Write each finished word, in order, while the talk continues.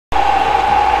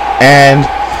And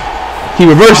he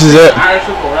reverses it.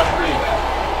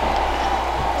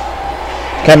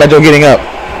 Combat Joe getting up.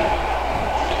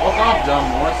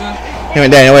 Him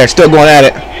and Daniel Ware still going at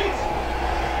it.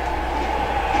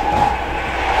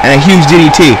 And a huge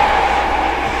DDT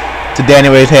to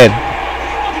Daniel Ware's head.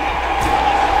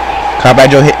 Combat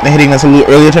Joe hitting this a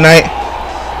little earlier tonight.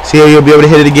 See if he'll be able to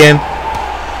hit it again.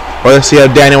 Or let's see how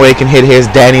Daniel Ware can hit his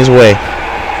Danny's way.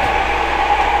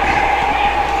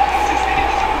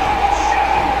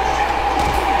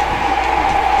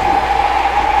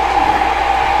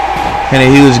 And a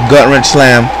huge gut wrench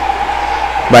slam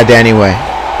by Danny Way.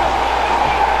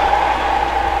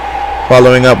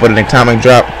 Following up with an atomic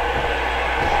drop.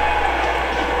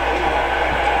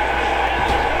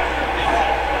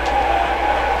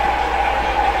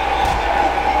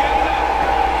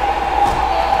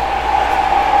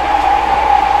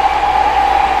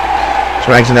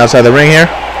 Strikes outside the ring here.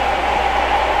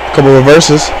 A couple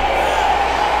reverses.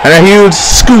 And a huge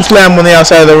scoop slam on the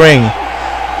outside of the ring.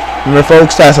 Remember,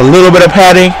 folks, that's a little bit of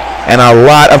padding and a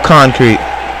lot of concrete.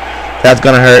 That's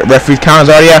going to hurt. Referee's count is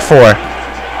already at 4.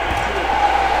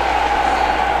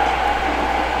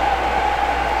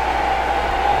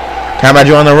 Combat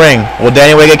Joe on the ring. Will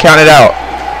Danny Way get counted out?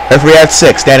 Referee at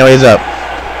 6. Danny Way's up.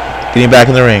 Getting back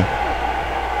in the ring.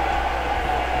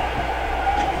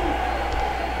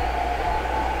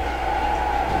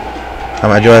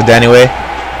 Combat Joe has Danny Way.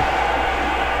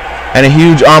 And a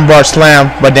huge armbar slam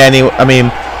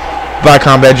by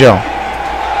Combat Joe.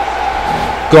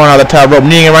 Going out the top rope,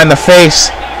 kneeing him right in the face.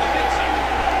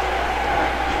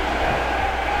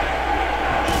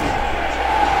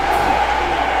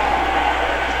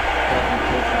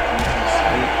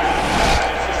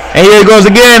 And here it goes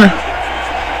again.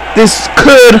 This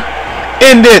could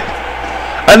end it.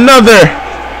 Another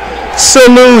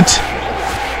salute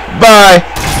by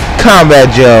Combat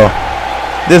Joe.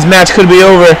 This match could be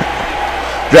over.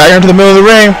 Dragging him to the middle of the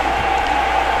ring.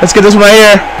 Let's get this one right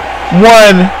here.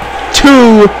 1,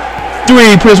 2,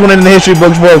 3. Put this one in the history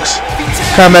books, folks.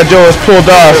 Combat Joe has pulled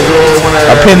off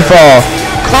a pinfall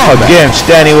against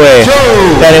Danny Way.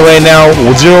 Danny Way now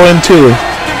 0-2.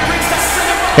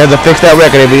 He has to fix that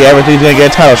record if he ever thinks he's going to get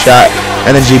a title shot.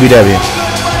 And then GBW.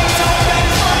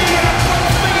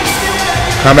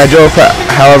 Combat Joe,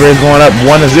 however, is going up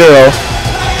 1-0.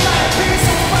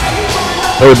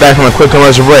 We'll be back from a quick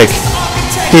commercial break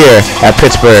here at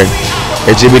Pittsburgh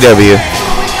at GBW.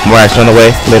 More action on the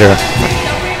way later.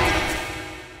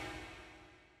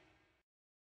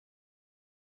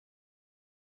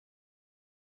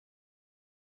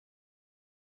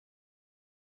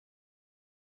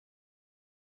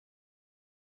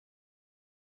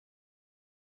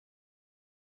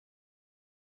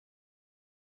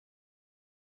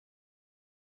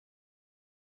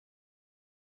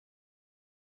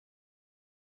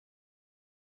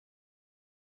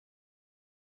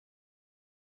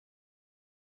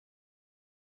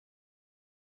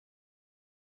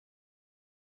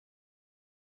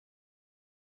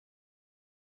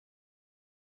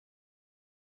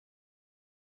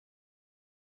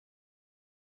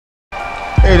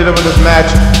 This match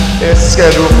is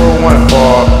scheduled for 1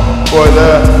 fall for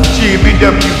the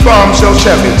GBW Bombshell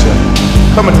Championship.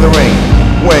 Coming to the ring,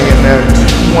 weighing in at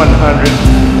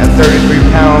 133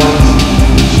 pounds.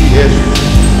 She is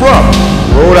from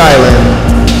Rhode Island.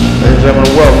 Ladies and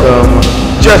gentlemen, welcome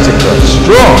Jessica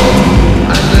Strong.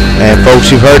 And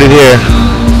folks, you've heard it here.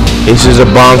 This is a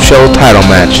Bombshell title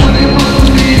match.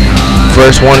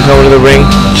 First one coming to the ring,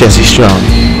 Jessie Strong.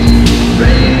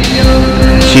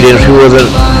 She's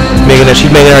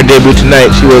making her debut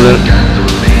tonight. She wasn't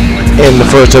in the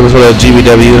first episode of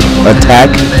GBW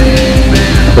Attack.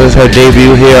 This is her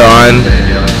debut here on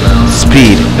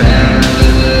Speed.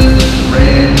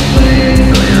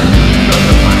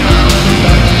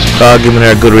 Giving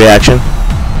her a good reaction.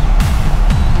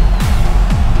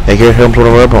 And here comes one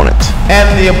of her opponents. And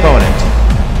the opponent,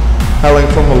 hailing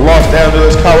from Los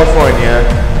Angeles, California,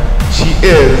 she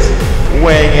is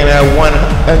weighing in at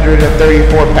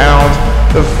 134 pounds,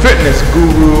 the fitness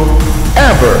guru,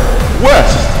 Amber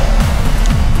West.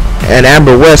 And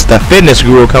Amber West, the fitness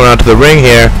guru, coming out to the ring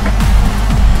here.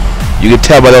 You can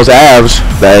tell by those abs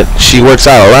that she works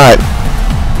out a lot.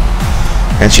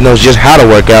 And she knows just how to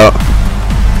work out.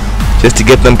 Just to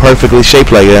get them perfectly shaped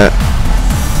like that.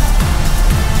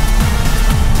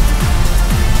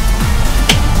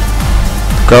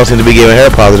 The girl seems to be giving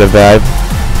her a positive vibe.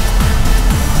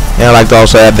 And I'd like to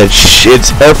also add that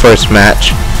it's her first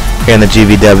match here in the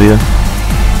GBW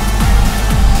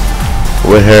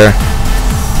with her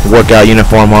workout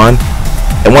uniform on.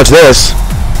 And what's this?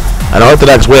 An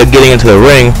unorthodox way of getting into the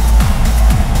ring.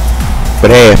 But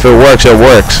hey, if it works, it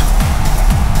works.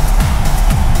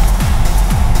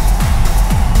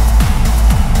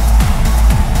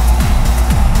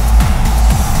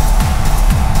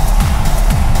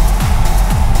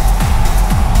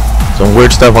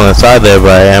 weird stuff on the side there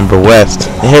by Amber West.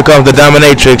 And here comes the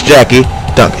dominatrix, Jackie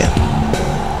Duncan.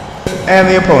 And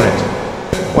the opponent,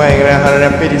 weighing in at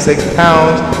 156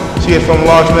 pounds, she is from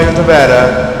Las Vegas,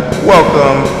 Nevada.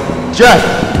 Welcome, Jackie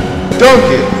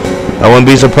Duncan. I wouldn't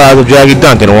be surprised if Jackie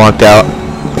Duncan walked out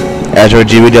as her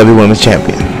GBW Women's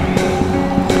Champion.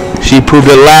 She proved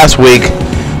it last week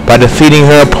by defeating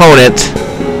her opponent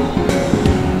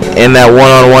in that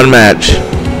one-on-one match.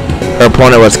 Her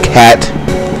opponent was Kat.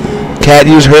 Kat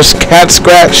used her cat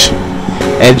scratch,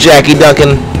 and Jackie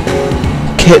Duncan,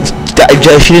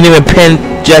 she didn't even pin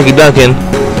Jackie Duncan.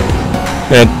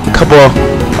 And a couple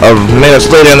of minutes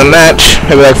later in the match,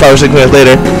 maybe like 5 or 6 minutes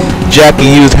later, Jackie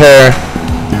used her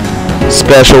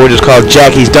special, which is called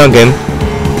Jackie's Duncan,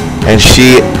 and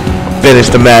she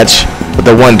finished the match with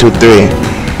the 1-2-3.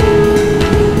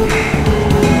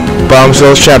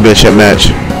 Bombshell Championship match.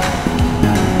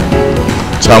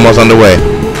 It's almost underway.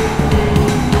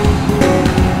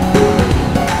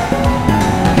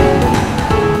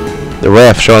 The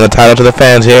ref showing the title to the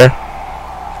fans here.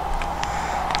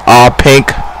 All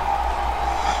pink.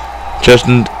 Just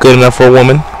good enough for a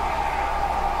woman.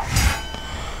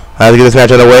 I have to get this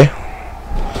match underway.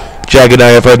 Jackie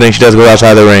Duncan, first thing she does, goes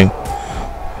outside the ring.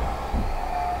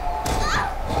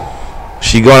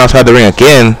 She's going outside the ring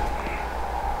again.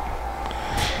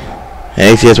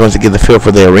 And ACS wants to get the feel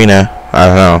for the arena. I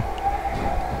don't know.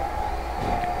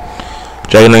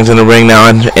 Jackie Duncan's in the ring now,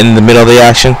 in the middle of the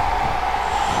action.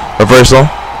 Reversal.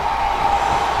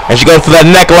 And she goes for that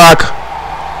neck lock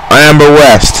on Amber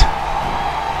West.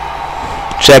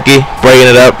 Jackie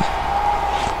breaking it up.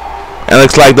 And it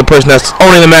looks like the person that's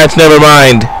owning the match, never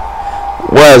mind,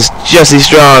 was Jessie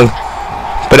Strong.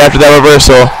 But after that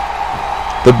reversal,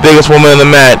 the biggest woman in the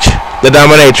match, the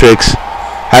dominatrix,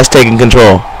 has taken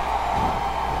control.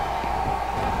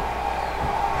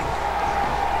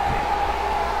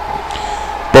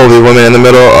 Both these women in the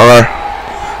middle are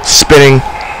spinning,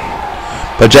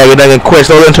 but Jackie Duncan quits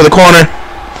over into the corner.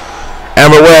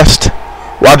 Amber West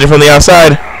watching from the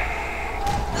outside.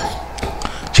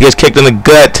 She gets kicked in the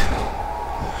gut,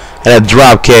 and a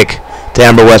drop kick to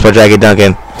Amber West by Jackie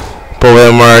Duncan. Both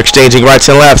of them are exchanging rights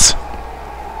and lefts.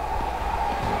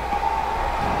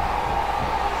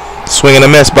 Swing and a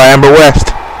miss by Amber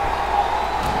West.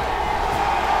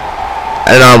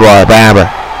 And an armbar by Amber.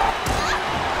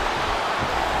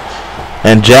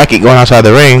 And Jackie going outside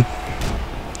the ring.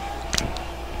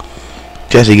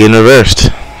 Jessie getting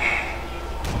reversed.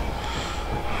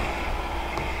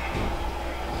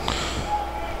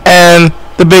 And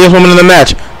the biggest woman in the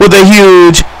match with a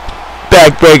huge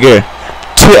backbreaker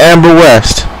to Amber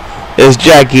West is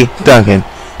Jackie Duncan.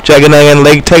 Jackie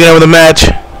Duncan taking over the match,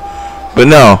 but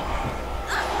no.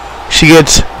 She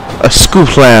gets a scoop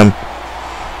slam.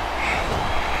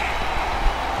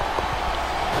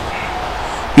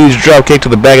 Huge drop kick to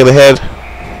the back of the head.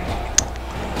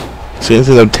 So this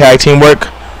is some tag team work,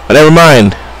 but never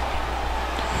mind.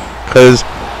 Cause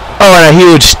and a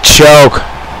huge choke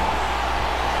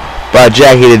by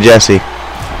Jackie to Jessie.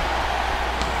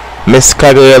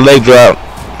 Miscalculated leg drop.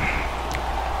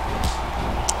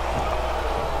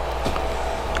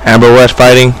 Amber West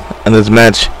fighting in this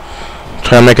match,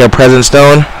 trying to make her presence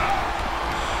known,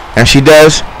 and she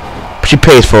does, but she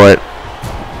pays for it.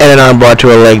 And an armbar to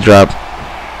her leg drop.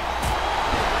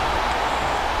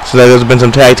 So there's been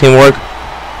some tag team work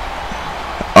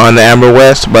on the Amber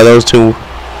West by those two,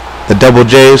 the double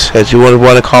J's, as you would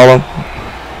want to call them.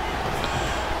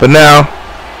 But now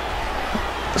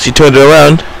she turned it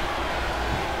around,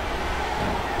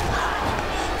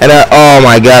 and oh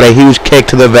my God, a huge kick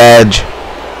to the vag.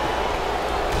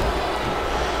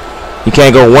 You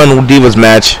can't go one Divas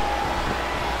match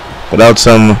without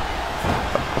some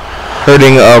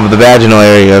hurting of the vaginal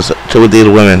areas with these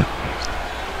women.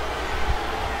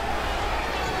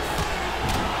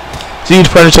 Huge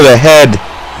punch to the head,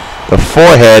 the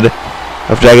forehead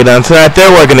of Jackie Duncan.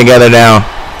 They're working together now.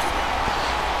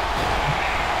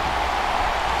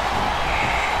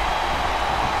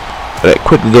 But it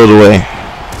quickly goes away.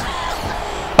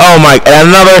 Oh my, and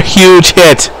another huge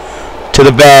hit to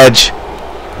the badge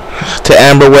to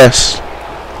Amber West.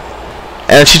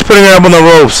 And she's putting her up on the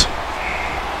ropes.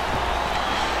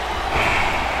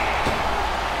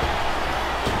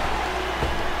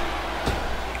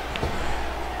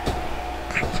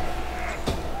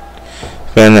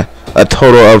 Been a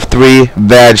total of 3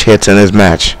 badge hits in this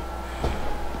match.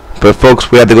 But folks,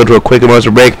 we have to go to a quick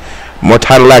commercial break. More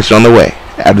title action on the way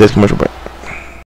after this commercial break.